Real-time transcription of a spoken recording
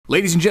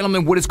Ladies and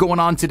gentlemen, what is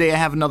going on today? I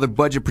have another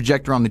budget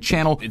projector on the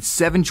channel. It's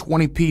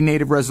 720p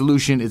native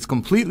resolution. It's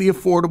completely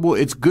affordable.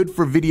 It's good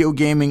for video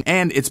gaming,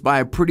 and it's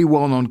by a pretty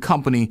well-known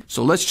company.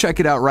 So let's check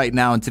it out right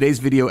now in today's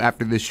video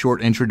after this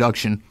short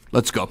introduction.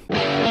 Let's go.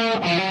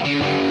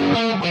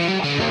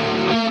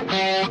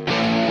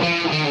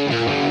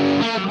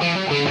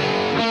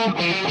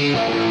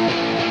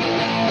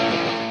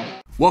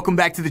 Welcome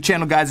back to the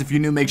channel, guys. If you're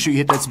new, make sure you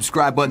hit that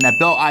subscribe button, that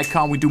bell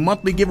icon. We do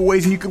monthly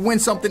giveaways, and you can win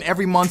something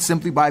every month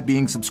simply by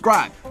being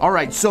subscribed. All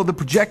right, so the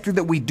projector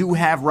that we do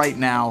have right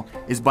now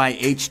is by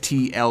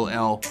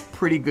HTLL.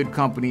 Pretty good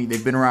company.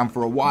 They've been around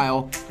for a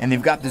while, and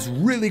they've got this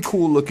really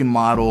cool looking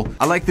model.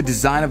 I like the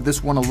design of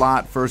this one a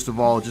lot, first of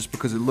all, just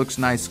because it looks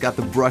nice. It's got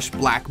the brushed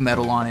black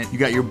metal on it. You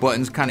got your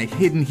buttons kind of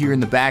hidden here in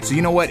the back. So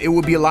you know what? It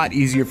would be a lot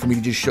easier for me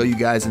to just show you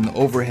guys in the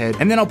overhead,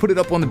 and then I'll put it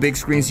up on the big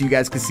screen so you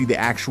guys can see the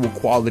actual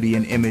quality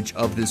and image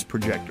of this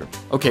projector.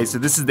 Okay, so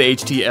this is the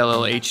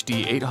HTLL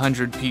HD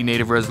 800p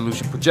native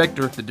resolution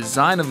projector. The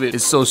design of it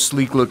is so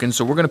sleek looking,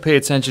 so we're gonna pay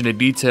attention to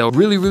detail.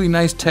 Really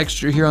nice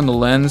texture here on the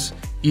lens.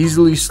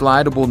 Easily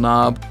slidable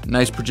knob,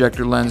 nice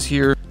projector lens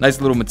here, nice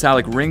little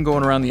metallic ring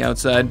going around the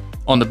outside.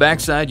 On the back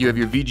side, you have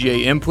your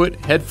VGA input,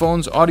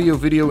 headphones, audio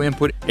video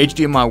input,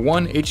 HDMI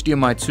 1,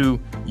 HDMI 2,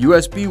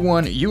 USB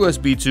 1,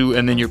 USB 2,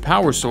 and then your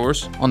power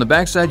source. On the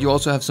back side, you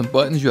also have some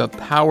buttons. You have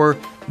power,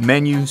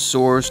 menu,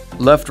 source,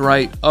 left,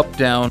 right, up,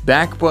 down,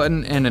 back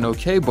button, and an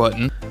OK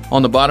button.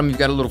 On the bottom, you've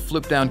got a little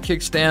flip down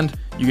kickstand.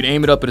 You can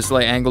aim it up at a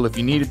slight angle if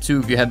you needed to,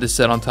 if you had this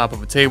set on top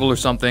of a table or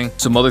something.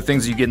 Some other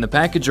things you get in the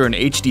package are an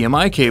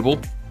HDMI cable,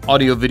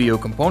 audio video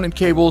component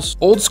cables,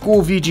 old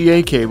school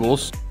VGA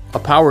cables, a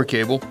power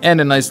cable, and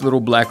a nice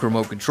little black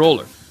remote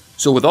controller.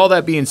 So with all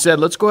that being said,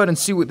 let's go ahead and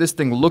see what this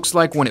thing looks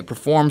like when it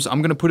performs.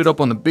 I'm gonna put it up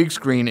on the big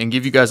screen and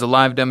give you guys a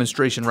live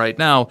demonstration right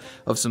now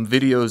of some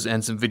videos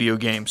and some video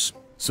games.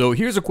 So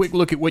here's a quick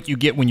look at what you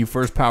get when you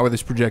first power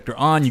this projector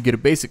on. You get a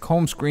basic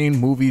home screen,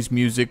 movies,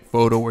 music,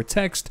 photo, or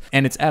text,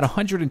 and it's at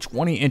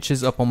 120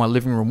 inches up on my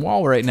living room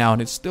wall right now,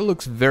 and it still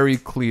looks very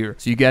clear.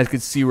 So you guys can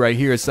see right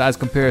here a size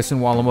comparison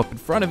while I'm up in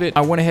front of it.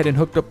 I went ahead and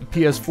hooked up the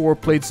PS4,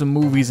 played some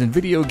movies and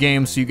video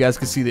games so you guys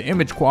can see the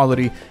image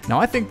quality. Now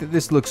I think that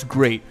this looks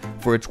great.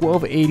 For a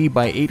 1280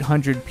 by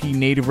 800p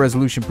native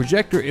resolution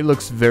projector, it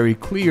looks very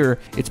clear.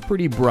 It's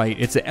pretty bright.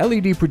 It's an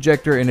LED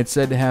projector, and it's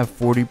said to have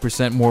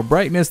 40% more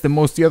brightness than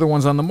most of the other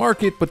ones on the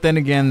market, but then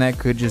again, that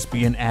could just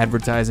be an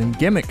advertising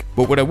gimmick.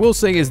 But what I will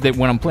say is that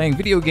when I'm playing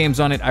video games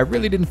on it, I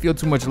really didn't feel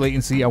too much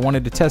latency. I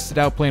wanted to test it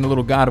out playing a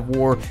little God of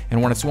War,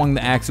 and when I swung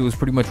the axe, it was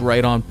pretty much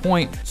right on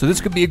point. So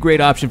this could be a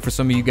great option for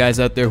some of you guys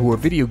out there who are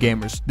video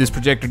gamers. This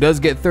projector does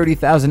get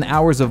 30,000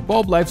 hours of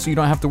bulb life, so you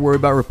don't have to worry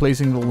about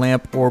replacing the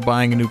lamp or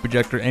buying a new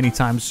projector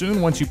anytime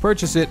soon once you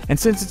purchase it, and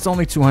since it's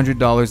only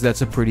 $200,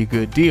 that's a pretty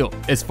good deal.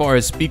 As far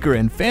as speaker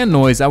and fan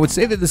noise, I would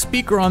say that the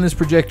speaker on this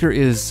projector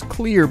is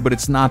clear, but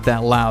it's not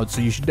that loud,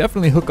 so you should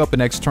definitely hook up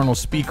an external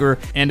speaker.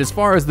 And as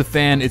far as the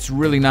fan, it's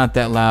really not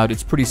that loud.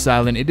 It's pretty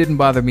silent. It didn't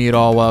bother me at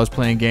all while I was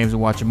playing games and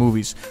watching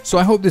movies. So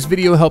I hope this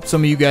video helped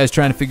some of you guys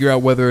trying to figure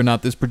out whether or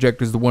not this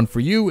projector is the one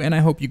for you, and I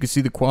hope you can see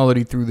the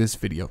quality through this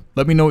video.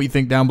 Let me know what you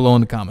think down below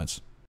in the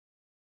comments.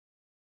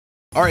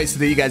 Alright, so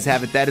there you guys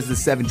have it. That is the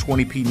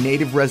 720p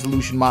native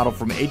resolution model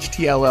from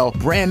HTLL.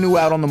 Brand new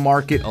out on the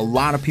market. A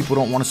lot of people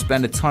don't want to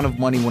spend a ton of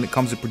money when it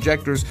comes to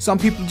projectors. Some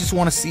people just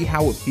want to see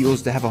how it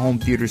feels to have a home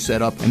theater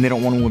set up, and they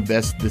don't want to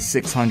invest the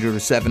 $600 or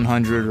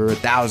 $700 or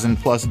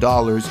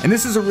 $1,000+. And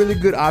this is a really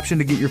good option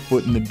to get your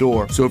foot in the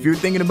door. So if you're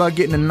thinking about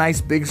getting a nice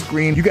big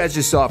screen, you guys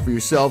just saw it for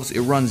yourselves.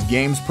 It runs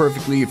games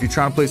perfectly. If you're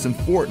trying to play some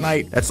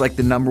Fortnite, that's like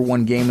the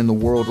 #1 game in the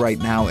world right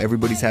now.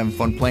 Everybody's having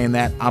fun playing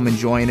that. I'm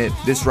enjoying it.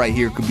 This right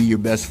here could be your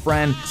best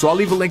friend. So I'll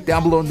leave a link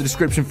down below in the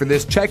description for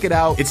this. Check it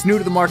out. It's new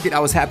to the market. I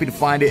was happy to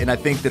find it, and I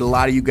think that a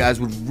lot of you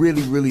guys would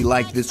really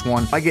like this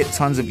one. I get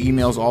tons of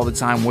emails all the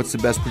time. What's the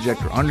best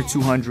projector under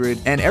 200?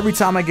 And every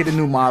time I get a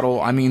new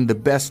model, I mean, the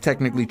best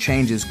technically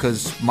changes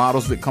because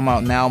models that come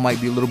out now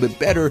might be a little bit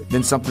better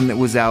than something that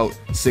was out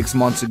 6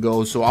 months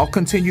ago. So I'll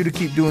continue to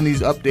keep doing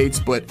these updates,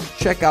 but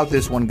check out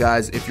this one,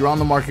 guys. If you're on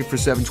the market for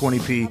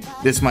 720p,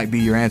 this might be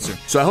your answer.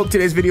 So I hope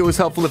today's video was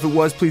helpful. If it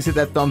was, please hit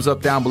that thumbs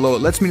up down below.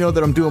 It lets me know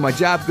that I'm doing my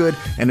job good,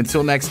 and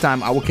until next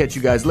time, I will catch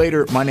you guys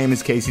later. My name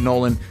is Casey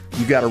Nolan.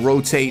 You gotta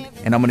rotate,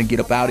 and I'm gonna get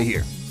up out of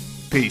here.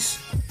 Peace.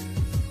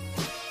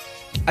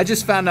 I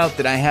just found out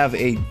that I have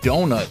a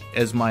donut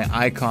as my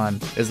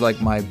icon, as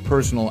like my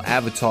personal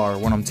avatar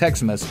when I'm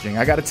text messaging.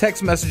 I got a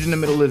text message in the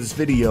middle of this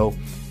video,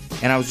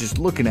 and I was just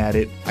looking at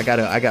it. I got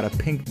a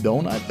pink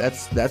donut.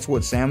 That's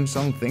what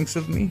Samsung thinks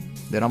of me,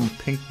 that I'm a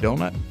pink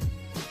donut.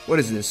 What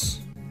is this?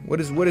 What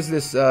is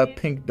this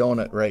pink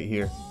donut right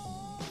here?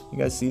 You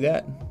guys see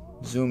that?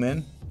 Zoom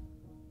in.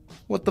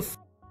 What the f